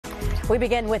We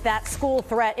begin with that school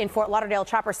threat in Fort Lauderdale.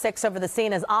 Chopper 6 over the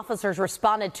scene as officers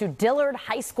responded to Dillard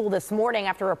High School this morning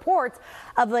after reports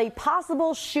of a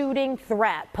possible shooting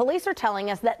threat. Police are telling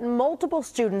us that multiple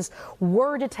students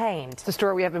were detained. It's a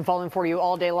story we have been following for you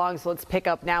all day long, so let's pick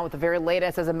up now with the very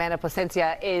latest as Amanda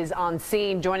Plasencia is on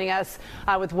scene, joining us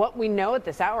with what we know at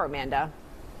this hour. Amanda.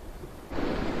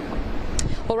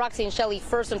 Well, Roxy and Shelley,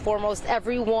 first and foremost,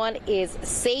 everyone is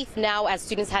safe now as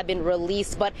students have been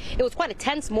released. But it was quite a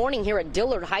tense morning here at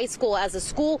Dillard High School as the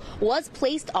school was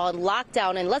placed on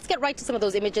lockdown. And let's get right to some of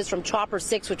those images from Chopper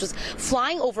 6, which was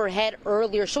flying overhead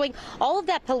earlier, showing all of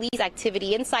that police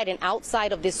activity inside and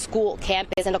outside of this school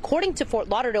campus. And according to Fort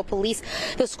Lauderdale police,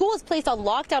 the school was placed on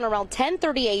lockdown around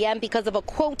 10:30 a.m. because of a,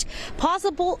 quote,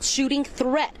 possible shooting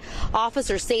threat.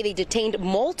 Officers say they detained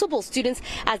multiple students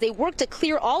as they worked to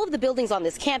clear all of the buildings on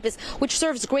this campus, which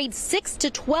serves grades 6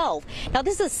 to 12. Now,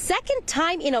 this is the second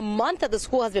time in a month that the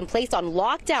school has been placed on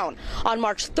lockdown. On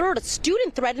March 3rd, a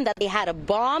student threatened that they had a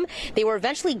bomb. They were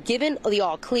eventually given the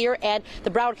all clear, and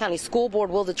the Broward County School Board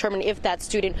will determine if that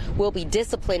student will be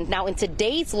disciplined. Now, in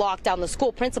today's lockdown, the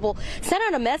school principal sent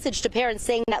out a message to parents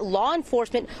saying that law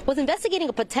enforcement was investigating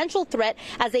a potential threat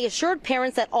as they assured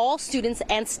parents that all students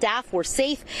and staff were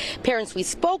safe. Parents we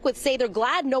spoke with say they're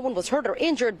glad no one was hurt or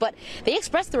injured, but they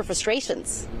expressed their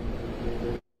frustrations.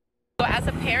 So as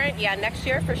a parent, yeah, next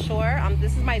year for sure.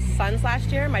 This is my son's last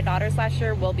year. My daughter's last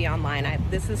year will be online.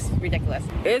 This is ridiculous.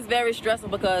 It's very stressful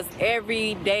because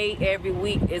every day, every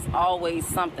week is always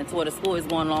something to where the school is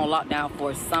going on lockdown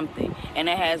for something. And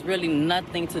it has really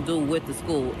nothing to do with the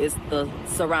school. It's the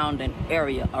surrounding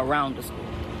area around the school.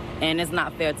 And it's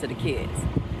not fair to the kids,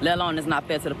 let alone it's not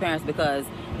fair to the parents, because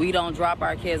we don't drop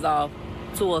our kids off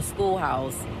to a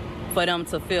schoolhouse for them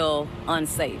to feel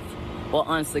unsafe or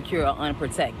unsecure or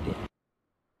unprotected.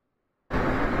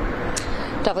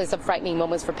 Definitely some frightening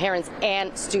moments for parents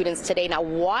and students today. Now,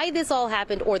 why this all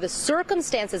happened or the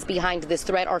circumstances behind this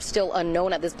threat are still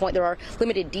unknown at this point. There are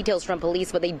limited details from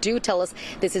police, but they do tell us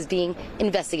this is being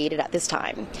investigated at this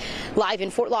time. Live in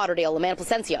Fort Lauderdale, Amanda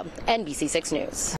Plasencia, NBC6 News.